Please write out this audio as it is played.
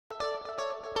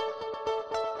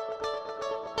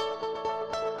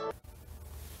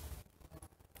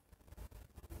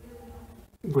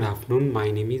Good afternoon.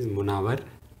 My name is Munawar.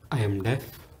 I am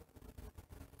deaf.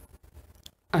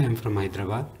 I am from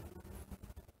Hyderabad.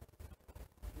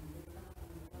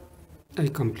 I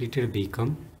completed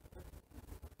BCom.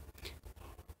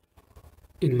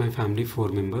 In my family, 4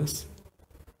 members.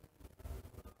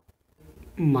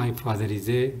 My father is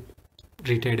a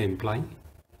retired employee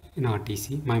in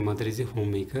RTC. My mother is a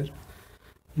homemaker.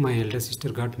 My elder sister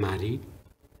got married.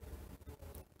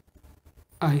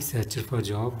 I searched for a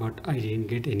job, but I didn't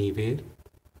get anywhere.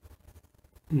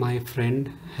 My friend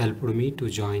helped me to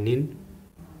join in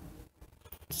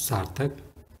Sarthak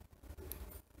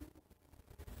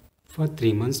for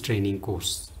 3 months training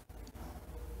course.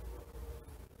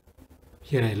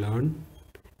 Here I learned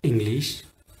English,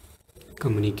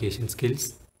 communication skills,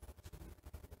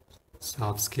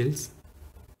 soft skills,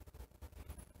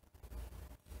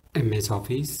 MS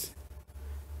Office,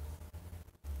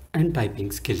 and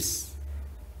typing skills.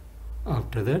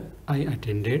 After that, I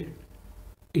attended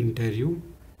interview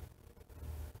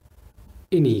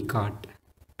in eCart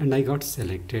and I got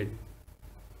selected.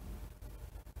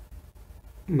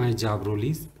 My job role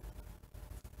is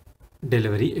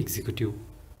delivery executive.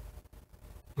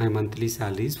 My monthly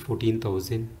salary is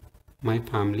 14,000. My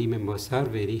family members are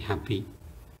very happy.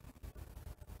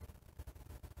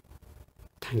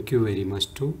 Thank you very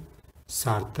much to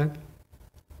Sarthak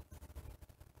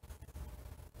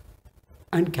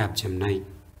and Capgemini.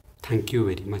 Thank you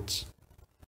very much.